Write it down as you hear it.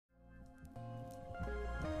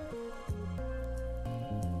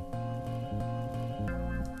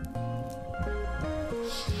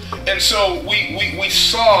And so we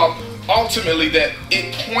saw ultimately that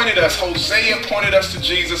it pointed us, Hosea pointed us to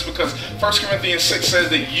Jesus, because 1 Corinthians 6 says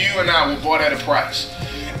that you and I were bought at a price.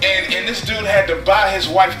 And this dude had to buy his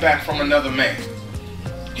wife back from another man.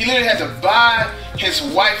 He literally had to buy his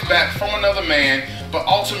wife back from another man, but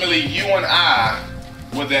ultimately you and I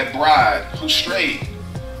were that bride who strayed.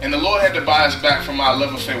 And the Lord had to buy us back from our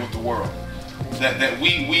love affair with the world. That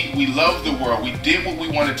we loved the world. We did what we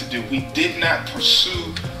wanted to do. We did not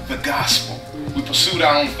pursue the gospel. We pursued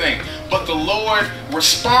our own thing. But the Lord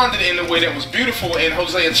responded in a way that was beautiful. In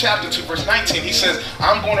Hosea chapter 2 verse 19, he says,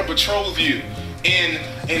 I'm going to betroth you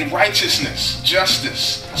in righteousness,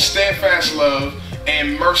 justice, steadfast love,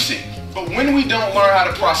 and mercy. But when we don't learn how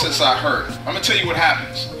to process our hurt, I'm going to tell you what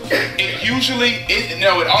happens.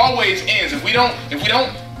 It always ends. If we don't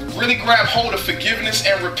really grab hold of forgiveness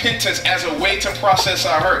and repentance as a way to process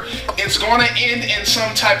our hurt, it's going to end in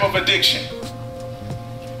some type of addiction.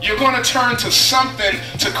 You're going to turn to something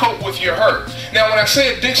to cope with your hurt. Now, when I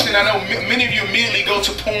say addiction, I know many of you immediately go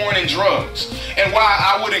to porn and drugs. And while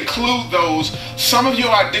I would include those, some of you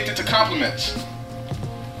are addicted to compliments.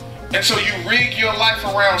 And so you rig your life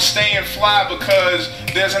around staying fly because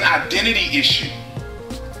there's an identity issue.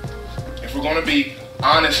 If we're going to be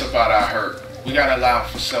honest about our hurt, we got to allow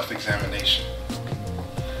for self-examination.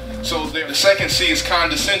 So the second C is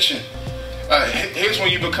condescension. Here's when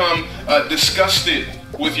you become disgusted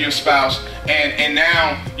with your spouse, and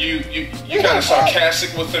now you kind of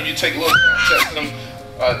sarcastic with them. You take little shots at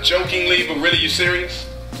them jokingly, but really you're serious.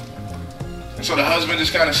 And so the husband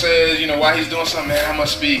just kind of says, while he's doing something, man, I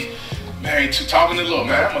must be married to, talking to the Lord,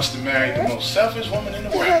 man, I must have married the most selfish woman in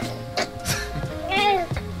the world.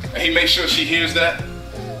 And he makes sure she hears that,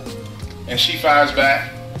 and she fires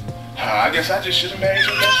back, I guess I just should have married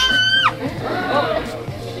your best friend.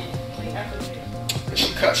 And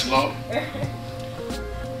she cuts low.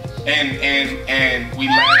 And we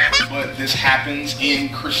laugh, but this happens in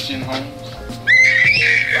Christian homes,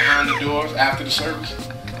 behind the doors, after the service,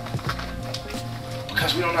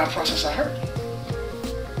 because we don't know how to process our hurt.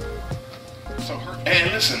 So hurt.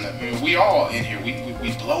 And listen, I mean, we all in here,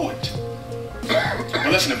 we blow it.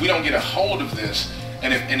 But listen, if we don't get a hold of this,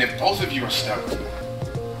 and if both of you are stubborn,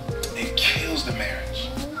 it kills the marriage.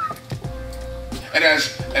 And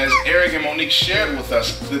as Eric and Monique shared with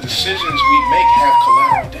us, the decisions we make have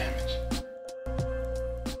collateral damage.